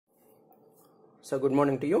So good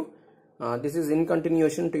morning to you. This is in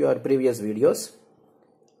continuation to your previous videos.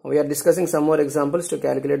 We are discussing some more examples to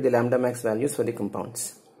calculate the lambda max values for the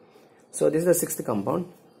compounds. So this is the sixth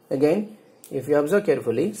compound. Again, if you observe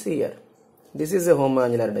carefully, see here. This is a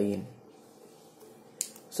homoannular diene.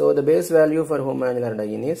 So the base value for homoannular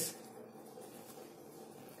diene is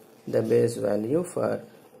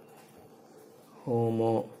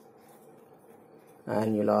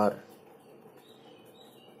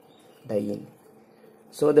diene.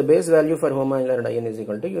 So the base value for homoannular diene is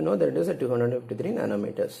equal to, you know that it is a 253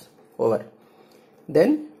 nanometers over.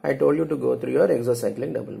 Then I told you to go through your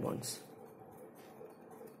exocyclic double bonds.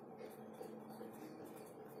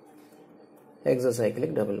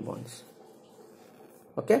 Exocyclic double bonds.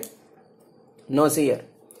 Okay. Now see here.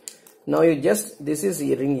 Now you just, this is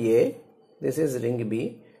ring A, this is ring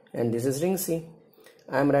B, and this is ring C.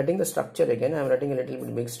 I am writing the structure again. I am writing a little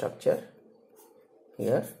bit big structure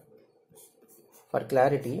here. For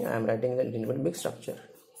clarity, I am writing a little bit big structure.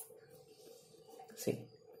 See.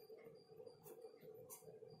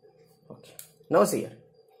 Okay. Now see here.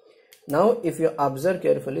 Now if you observe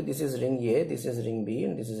carefully, this is ring A, this is ring B,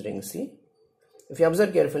 and this is ring C. If you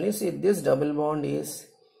observe carefully, see this double bond is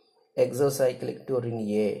exocyclic to ring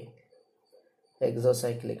A.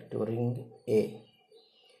 Exocyclic to ring A.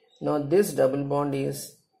 Now this double bond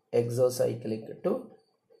is exocyclic to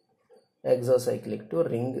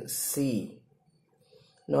ring C.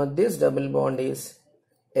 Now this double bond is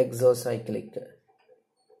exocyclic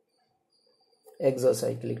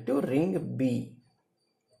to ring B.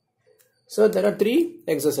 So there are three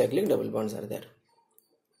exocyclic double bonds are there.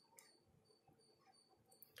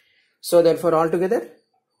 So therefore altogether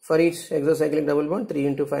for each exocyclic double bond 3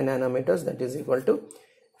 into 5 nanometers, that is equal to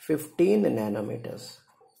 15 nanometers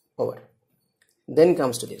over. Then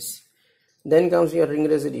comes to this. Then comes your ring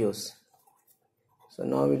residues. So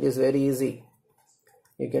now it is very easy.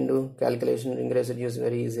 You can do calculation ring residues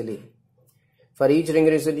very easily. For each ring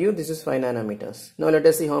residue, this is 5 nanometers. Now let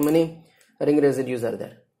us see how many ring residues are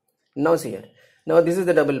there. Now see here. Now this is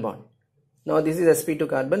the double bond. Now this is sp2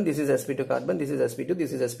 carbon, this is sp2 carbon, this is sp2,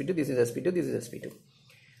 this is sp2, this is sp2, this is sp2.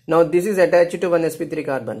 Now this is attached to one sp3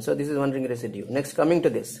 carbon. So this is one ring residue. Next, coming to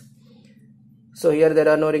this. So here there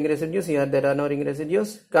are no ring residues, here there are no ring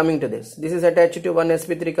residues. Coming to this. This is attached to one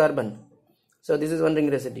sp3 carbon. So this is one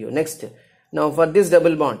ring residue. Next. Now for this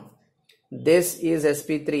double bond, this is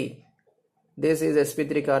sp3, this is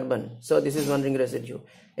sp3 carbon, so this is one ring residue.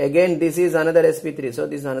 Again this is another sp3, so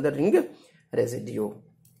this is another ring residue.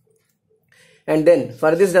 And then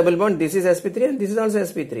for this double bond, this is sp3 and this is also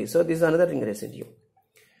sp3, so this is another ring residue.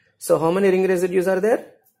 So how many ring residues are there?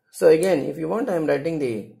 So again, if you want, I am writing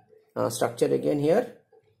the structure again here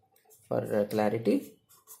for clarity.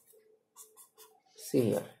 See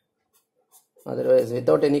here. Otherwise,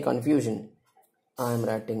 without any confusion, I am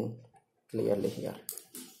writing clearly here.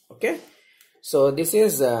 Okay. So this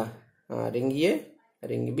is ring A,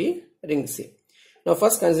 ring B, ring C. Now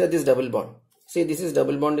first consider this double bond. See, this is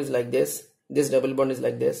double bond is like this. This double bond is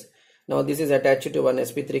like this. Now this is attached to one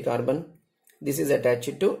sp3 carbon. This is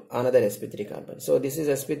attached to another sp3 carbon. So this is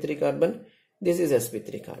sp3 carbon. This is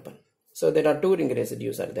sp3 carbon. So there are two ring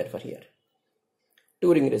residues are there for here.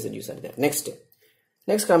 Two ring residues are there. Next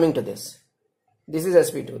coming to this. This is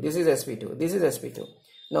sp2, this is sp2, this is sp2.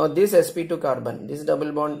 Now this sp2 carbon, this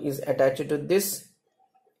double bond is attached to this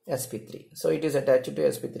sp3. So it is attached to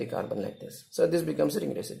sp3 carbon like this. So this becomes a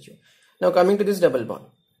ring residue. Now coming to this double bond.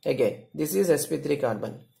 Again, this is sp3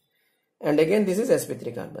 carbon. And again this is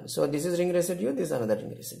sp3 carbon. So this is ring residue, this is another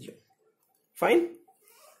ring residue. Fine.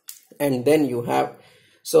 And then you have,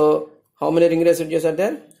 so how many ring residues are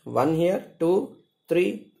there? 1 here, 2,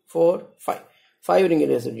 3, 4, 5. 5 ring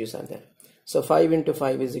residues are there. So 5 into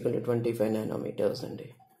 5 is equal to 25 nanometers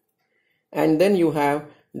and then you have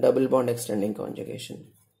double bond extending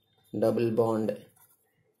conjugation. Double bond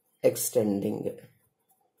extending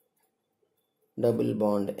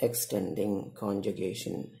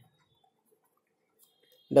conjugation.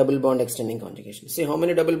 Double bond extending conjugation. See how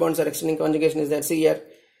many double bonds are extending conjugation is that? See here.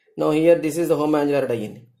 Now here this is the homoannular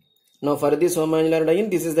diene. Now for this homoannular diene,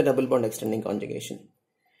 this is the double bond extending conjugation.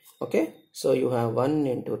 Okay, so you have 1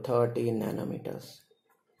 into 30 nanometers.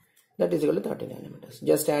 That is equal to 30 nanometers.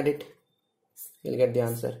 Just add it. You'll get the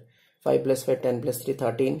answer. 5 plus 5, 10 plus 3,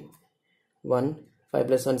 13. 1, 5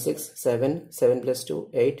 plus 1, 6, 7. 7 plus 2,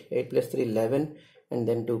 8. 8 plus 3, 11. And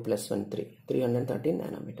then 2 plus 1, 3. 313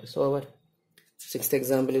 nanometers. Over. Sixth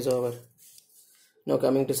example is over. Now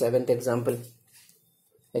coming to seventh example.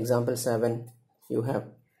 Example 7. You have.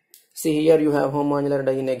 See here you have homoannular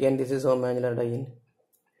diene. Again this is homoannular diene.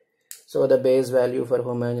 So the base value for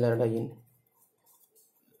homoannular diene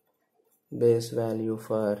base value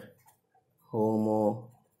for homoannular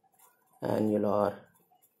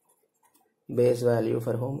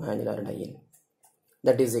diene,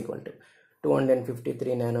 that is equal to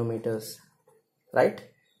 253 nanometers, right?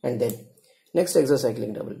 And then next,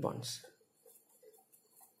 exocyclic double bonds.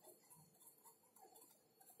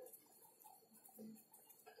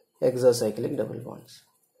 Exocyclic double bonds.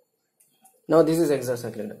 Now this is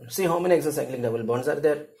exocyclic double. See how many exocyclic double bonds are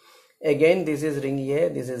there. Again, this is ring A,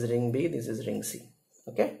 this is ring B, this is ring C.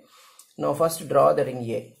 Okay. Now first draw the ring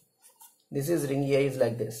A. This is ring A is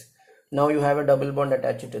like this. Now you have a double bond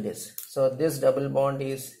attached to this. So this double bond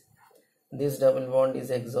is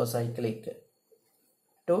exocyclic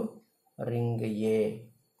to ring A.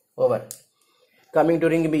 Over. Coming to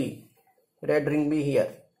ring B. Write ring B here.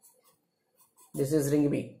 This is ring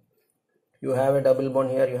B. You have a double bond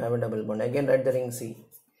here, you have a double bond. Again write the ring C.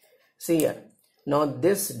 See here. Now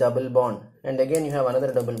this double bond, and again you have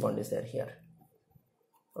another double bond is there here.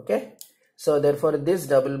 Okay. So therefore this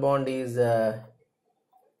double bond is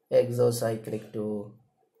exocyclic to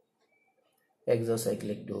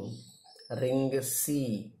ring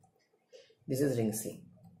C. This is ring C.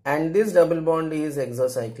 And this double bond is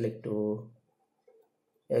exocyclic to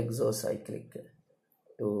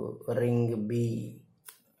ring B.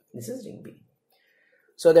 This is ring B.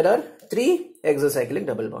 So there are 3 exocyclic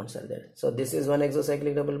double bonds are there. So this is one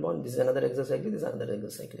exocyclic double bond, this is another exocyclic, this is another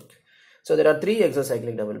exocyclic. So there are 3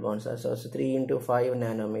 exocyclic double bonds. So 3 into 5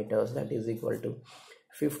 nanometers, that is equal to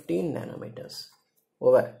 15 nanometers.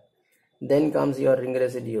 Over. Then comes your ring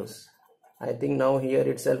residues. I think now here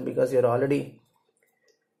itself, because you already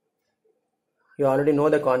know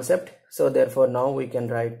the concept, so therefore now we can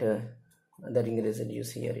write the ring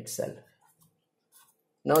residues here itself.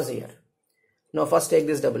 Now see here. Now first take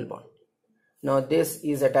this double bond. Now this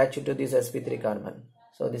is attached to this sp3 carbon.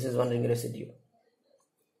 So this is one ring residue.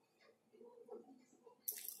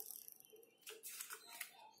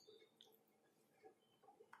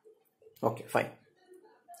 Okay, fine.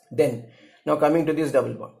 Then now coming to this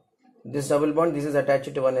double bond. This double bond, this is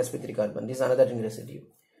attached to one sp3 carbon. This is another ring residue.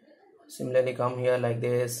 Similarly come here like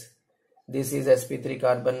this. This is sp3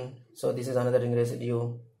 carbon. So this is another ring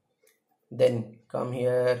residue. Then come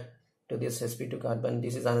here to this sp2 carbon.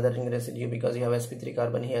 This is another ring residue because you have sp3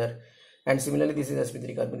 carbon here. And similarly this is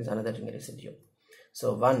sp3 carbon, is another ring residue.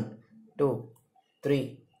 So 1, 2,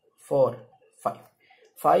 3, 4, 5.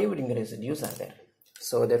 5 ring residues are there.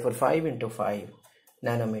 So therefore 5 into 5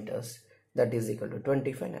 nanometers, that is equal to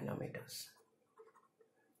 25 nanometers.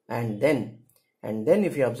 And then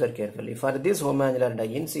if you observe carefully, for this homoannular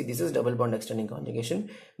diene, see this is double bond extending conjugation,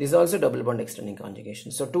 this is also double bond extending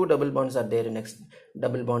conjugation. So 2 double bonds are there in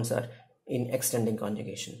double bonds are in extending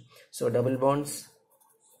conjugation. So double bonds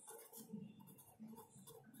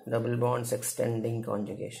extending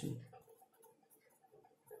conjugation.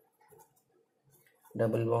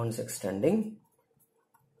 Double bonds extending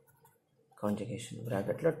conjugation.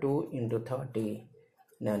 Bracket 2 into 30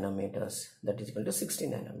 nanometers, that is equal to 60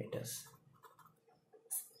 nanometers.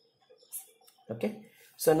 Okay,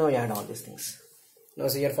 so now you add all these things. Now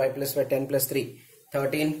see here 5 plus 5, 10 plus 3,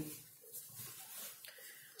 13.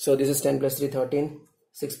 So this is 10 plus 3, 13,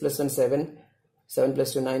 6 plus 1, 7, 7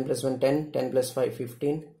 plus 2, 9 plus 1, 10, 10 plus 5,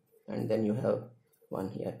 15, and then you have one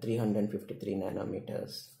here, 353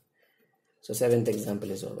 nanometers. So 7th example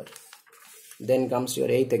is over. Then comes your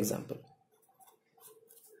 8th example.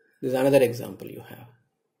 This is another example you have.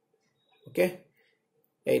 Okay,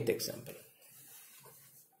 8th example.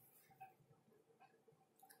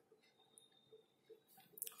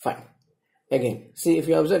 Fine. Again, see if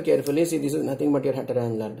you observe carefully, see this is nothing but your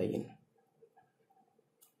heteroannular diene.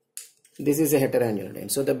 This is a heteroannular diene.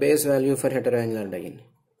 So the base value for heteroannular diene.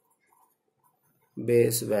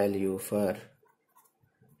 Base value for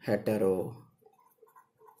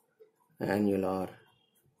heteroannular.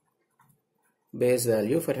 Base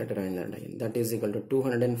value for heteroannular diene. That is equal to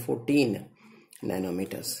 214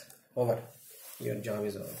 nanometers. Over. Your job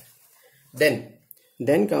is over. Then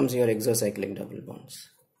comes your exocyclic double bonds.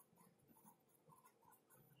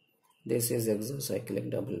 This is exocyclic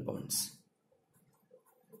double bonds.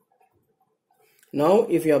 Now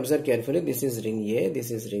if you observe carefully, this is ring A, this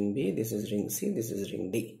is ring B, this is ring C, this is ring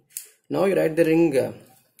D. Now you write the ring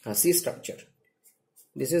C structure.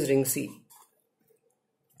 This is ring C.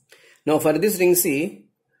 Now for this ring C,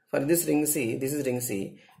 this is ring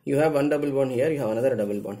C, you have one double bond here, you have another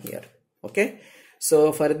double bond here. Okay,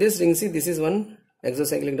 so for this ring C, this is one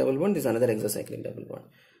exocyclic double bond, this is another exocyclic double bond.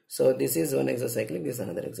 So this is one exocyclic, this is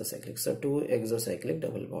another exocyclic. So 2 exocyclic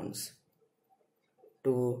double bonds.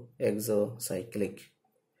 2 exocyclic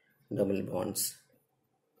double bonds.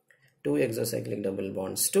 2 exocyclic double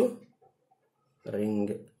bonds to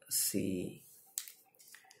ring C.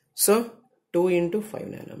 So 2 into 5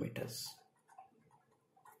 nanometers.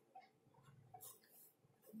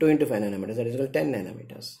 2 into 5 nanometers, that is equal to 10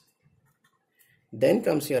 nanometers. Then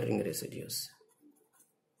comes your ring residues.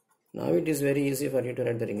 Now it is very easy for you to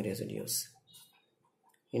write the ring residues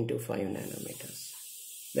into 5 nanometers.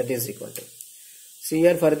 That is equal to. See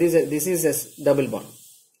here, for this is a double bond.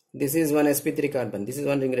 This is one sp3 carbon. This is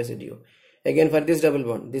one ring residue. Again for this double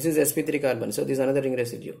bond, this is sp3 carbon. So this is another ring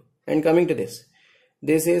residue. And coming to this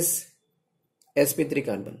is sp3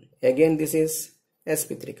 carbon. Again this is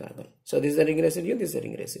sp3 carbon. So this is the ring residue, this is the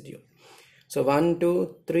ring residue. So 1,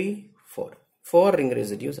 2, 3, 4. 4 ring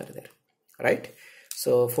residues are there. Right?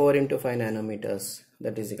 So 4 into 5 nanometers,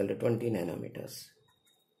 that is equal to 20 nanometers.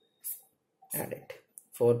 Add it.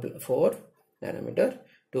 4 nanometer,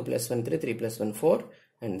 2 plus 1 3, 3 plus 1 4,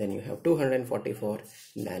 and then you have 244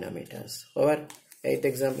 nanometers. Over. 8th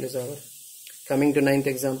example is over. Coming to 9th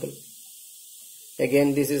example.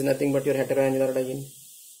 Again this is nothing but your heteroannular diene.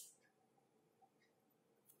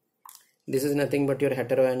 This is nothing but your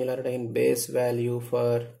heteroannular diene. Base value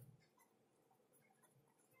for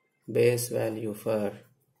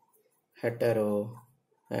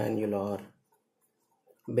heteroannular,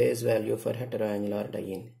 base value for heteroannular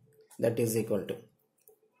diene, that is equal to,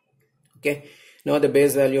 okay, now the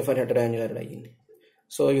base value for heteroannular diene.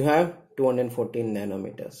 So you have 214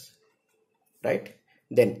 nanometers, right?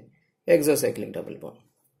 Then exocyclic double bond.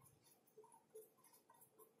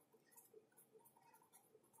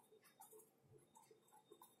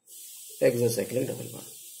 Exocyclic double bond.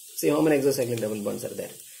 See how many exocyclic double bonds are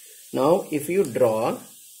there. Now if you draw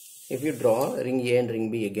ring A and ring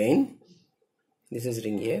B again, this is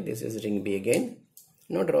ring A, this is ring B again.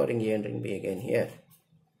 Now draw ring A and ring B again here.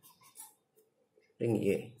 Ring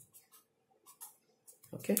A.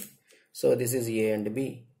 Okay. So this is A and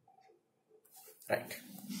B. Right.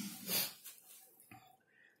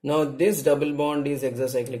 Now this double bond is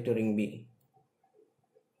exocyclic to ring B.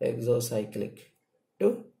 Exocyclic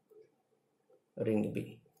to ring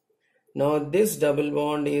B. Now this double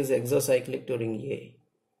bond is exocyclic to ring A.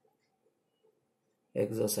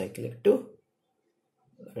 Exocyclic to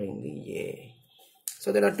ring A.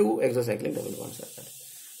 So there are 2 exocyclic double bonds.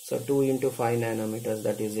 So 2 into 5 nanometers,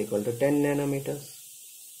 that is equal to 10 nanometers.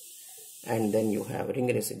 And then you have ring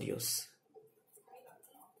residues.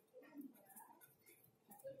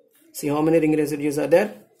 See how many ring residues are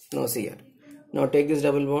there? Now see here. Now take this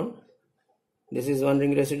double bond. This is one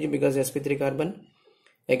ring residue because sp3 carbon.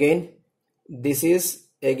 Again this is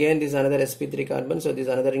another sp3 carbon, so this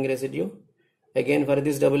is another ring residue. Again for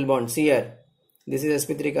this double bond, see here, this is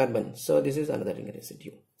sp3 carbon, so this is another ring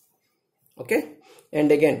residue. Okay,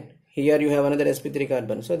 and again here you have another sp3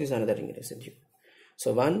 carbon, so this is another ring residue.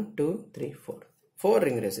 So 1, 2, 3, 4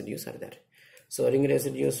 ring residues are there. So ring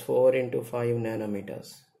residues 4 into 5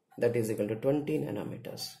 nanometers, that is equal to 20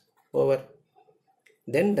 nanometers. Over.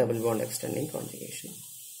 Then double bond extending conjugation.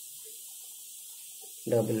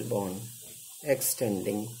 Double bond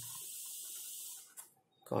extending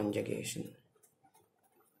conjugation.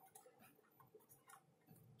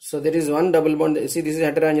 So there is one double bond. See, this is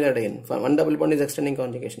heteroannular diene. One double bond is extending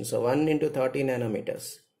conjugation. So 1 into 30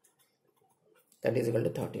 nanometers, that is equal to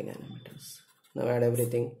 30 nanometers. Now add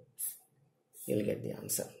everything, you will get the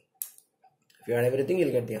answer. If you add everything, you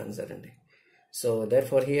will get the answer. So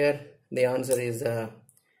therefore here the answer is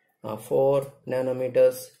 4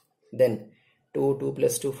 nanometers. Then 2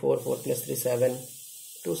 plus 2 4 plus 3 7,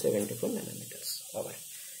 274 nanometers. Over.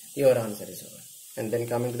 Your answer is over. And then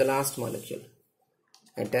coming to the last molecule,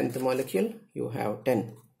 a 10th molecule, you have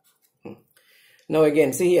 10. Now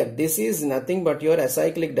again see here, this is nothing but your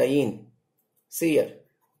acyclic diene. See here,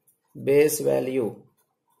 base value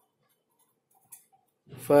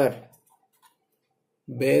for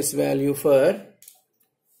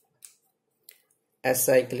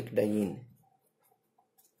acyclic diene.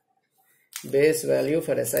 Base value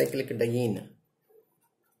for acyclic diene,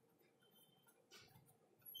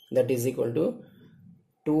 that is equal to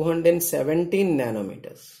 217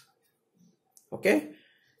 nanometers. Okay,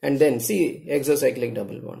 and then see exocyclic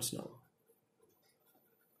double bonds. Now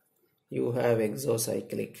you have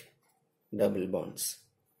exocyclic double bonds.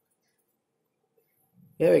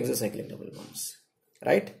 You have exocyclic double bonds,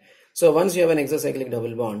 right? So once you have an exocyclic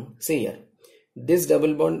double bond, see here, this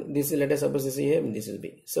double bond, this is, let us suppose this is A and this is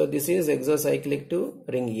B. So this is exocyclic to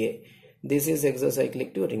ring A. This is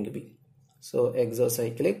exocyclic to ring B. So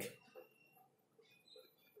exocyclic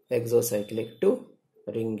to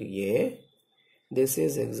ring A. This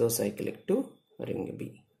is exocyclic to ring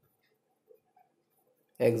B.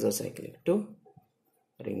 Exocyclic to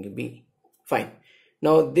ring B. Fine.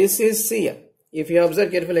 Now this is, see here, If you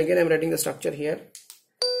observe carefully, again I am writing the structure here.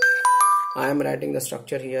 I am writing the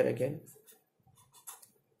structure here again.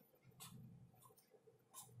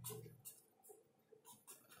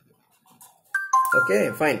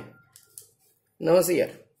 Okay, fine. Now see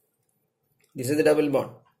here. This is the double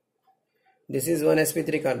bond. This is one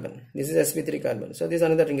sp3 carbon. This is sp3 carbon. So this is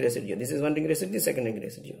another ring residue. This is one ring residue, second ring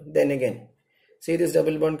residue. Then again, see this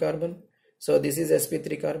double bond carbon. So this is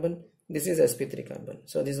sp3 carbon. This is sp3 carbon.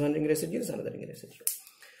 So this one ring residue, is another ring residue.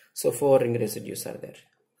 So 4 ring residues are there.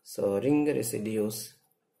 So ring residues.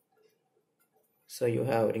 So you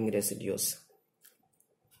have ring residues.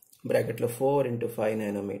 Bracket lo 4 into 5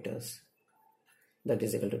 nanometers. That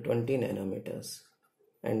is equal to 20 nanometers.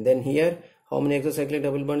 And then here, how many exocyclic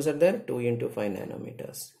double bonds are there? 2 into 5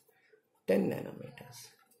 nanometers. 10 nanometers.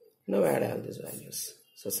 Now add all these values.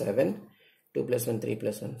 So 7, 2 plus 1, 3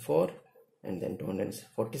 plus 1, 4. And then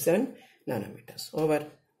 247 nanometers. Over.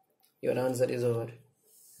 Your answer is over.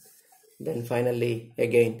 Then finally,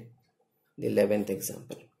 again, the 11th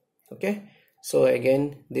example. Okay. So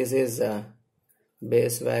again, this is a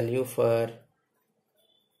base value for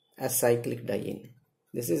acyclic diene.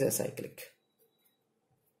 This is acyclic.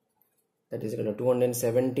 That is equal to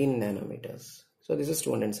 217 nanometers. So this is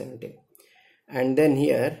 217. And then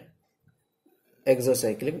here,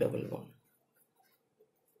 exocyclic double bond.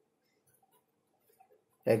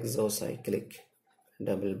 Exocyclic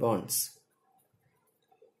double bonds.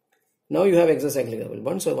 Now you have exocyclic double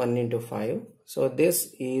bond. So 1 into 5. So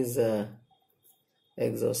this is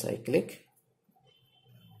exocyclic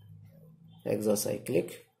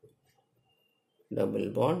double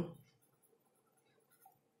bond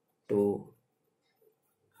to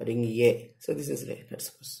ring A. So this is A, let's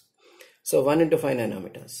suppose. So 1 into 5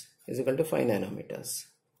 nanometers is equal to 5 nanometers.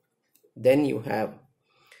 Then you have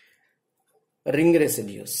ring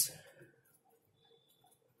residues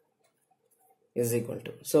is equal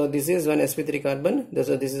to. So this is one sp3 carbon.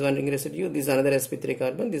 So this is one ring residue. This is another sp3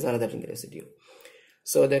 carbon. This is another ring residue.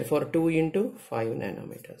 So therefore 2 into 5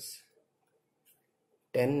 nanometers.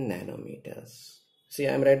 10 nanometers. See,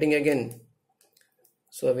 I am writing again.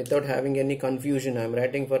 So without having any confusion, I am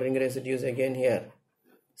writing for ring residues again here.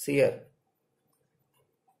 See here.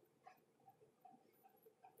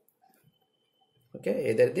 Okay,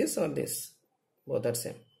 either this or this. Both are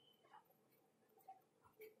same.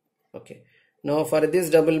 Okay. Now for this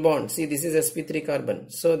double bond, see this is sp3 carbon.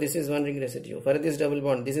 So this is one ring residue. For this double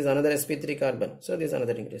bond, this is another sp3 carbon. So this is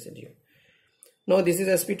another ring residue. Now this is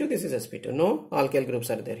sp2, this is sp2. No alkyl groups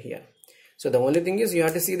are there here. So the only thing is you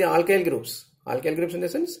have to see the alkyl groups. Alkyl groups in the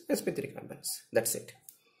sense sp3 carbons. That's it.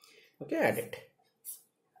 Okay, add it.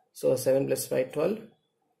 So 7 plus 5, 12.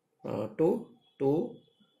 2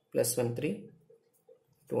 plus 1, 3.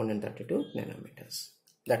 232 nanometers.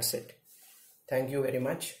 That's it. Thank you very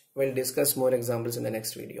much. We'll discuss more examples in the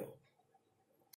next video.